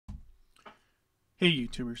Hey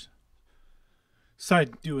YouTubers,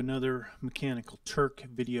 decided to do another mechanical Turk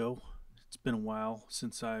video. It's been a while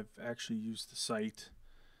since I've actually used the site.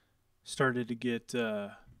 Started to get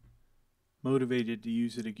motivated to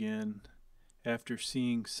use it again after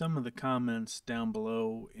seeing some of the comments down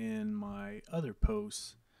below in my other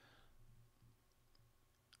posts.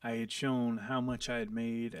 I had shown how much I had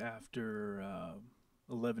made after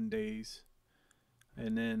 11 days,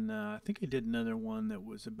 and then I think I did another one that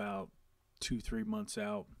was about 2-3 months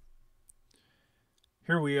out.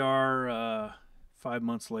 Here we are 5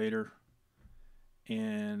 months later,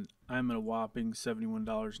 and I'm at a whopping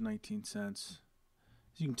 $71.19. As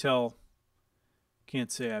you can tell,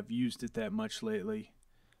 can't say I've used it that much lately.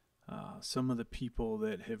 Some of the people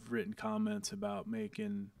that have written comments about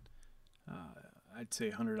making, I'd say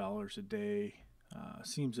 $100 a day,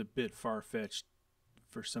 seems a bit far-fetched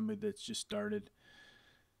for somebody that's just started.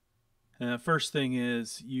 And the first thing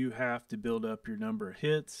is you have to build up your number of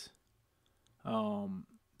hits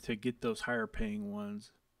to get those higher paying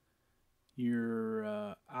ones.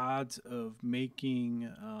 Your odds of making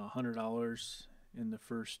 $100 in the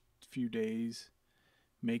first few days,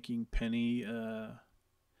 making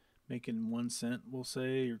making 1 cent, we'll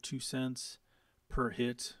say, or 2 cents per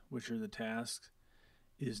hit, which are the tasks,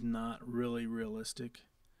 is not really realistic.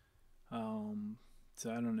 So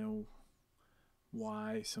I don't know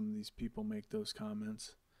why some of these people make those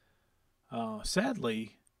comments.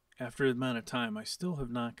 Sadly, after the amount of time, I still have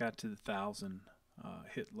not got to the 1,000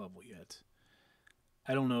 hit level yet.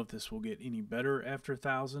 I don't know if this will get any better after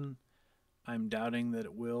 1,000. I'm doubting that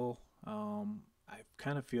it will. I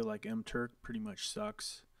kind of feel like Turk pretty much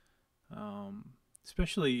sucks,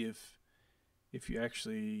 especially if you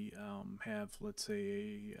actually have, let's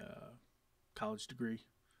say, a college degree.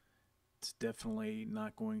 It's definitely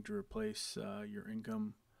not going to replace your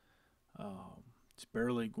income. It's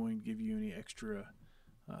barely going to give you any extra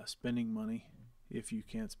spending money if you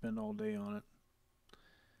can't spend all day on it.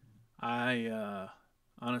 I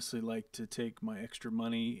honestly like to take my extra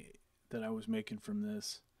money that I was making from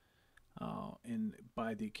this and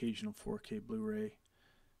buy the occasional 4K Blu-ray.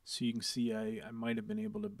 So you can see I might have been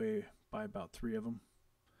able to buy about 3 of them,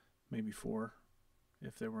 maybe 4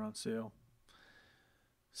 if they were on sale.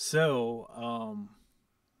 So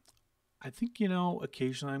I think,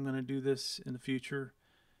 occasionally I'm going to do this in the future.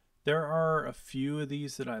 There are a few of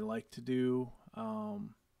these that I like to do,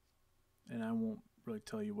 and I won't really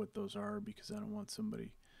tell you what those are because I don't want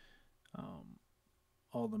somebody,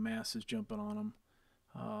 all the masses jumping on them.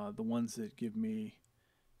 The ones that give me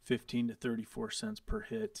 15 to 34 cents per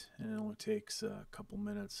hit and it only takes a couple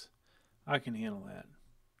minutes, I can handle that.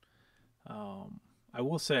 I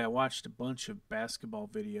will say I watched a bunch of basketball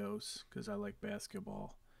videos because I like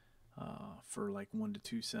basketball for like 1 to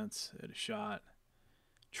 2 cents at a shot,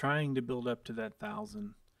 trying to build up to that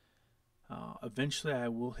 1,000. Eventually I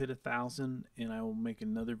will hit 1,000 and I will make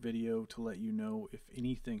another video to let you know if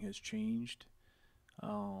anything has changed.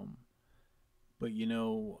 But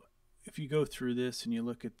if you go through this and you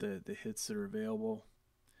look at the hits that are available,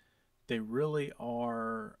 they really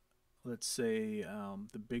are, let's say,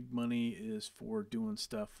 the big money is for doing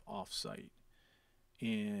stuff off-site,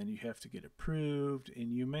 and you have to get approved,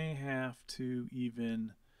 and you may have to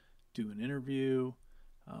even do an interview.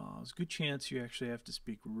 There's a good chance you actually have to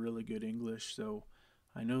speak really good English. So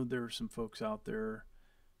I know there are some folks out there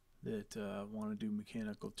that want to do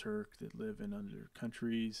Mechanical Turk that live in other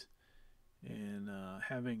countries, and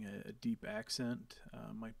having a deep accent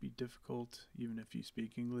might be difficult even if you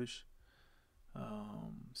speak English.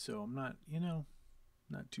 So I'm not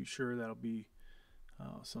too sure that'll be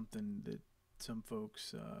something that some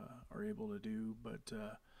folks are able to do, but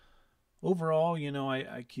overall,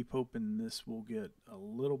 I keep hoping this will get a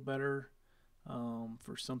little better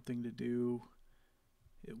for something to do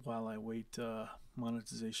while I wait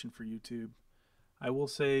monetization for YouTube. I will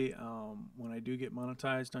say when I do get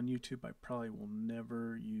monetized on YouTube, I probably will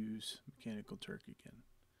never use Mechanical Turk again.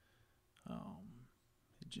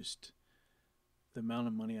 It just, the amount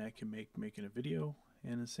of money I can make making a video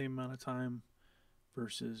in the same amount of time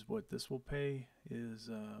versus what this will pay is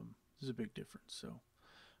a big difference. So,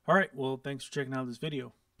 all right, well, thanks for checking out this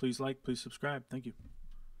video. Please like, please subscribe. Thank you.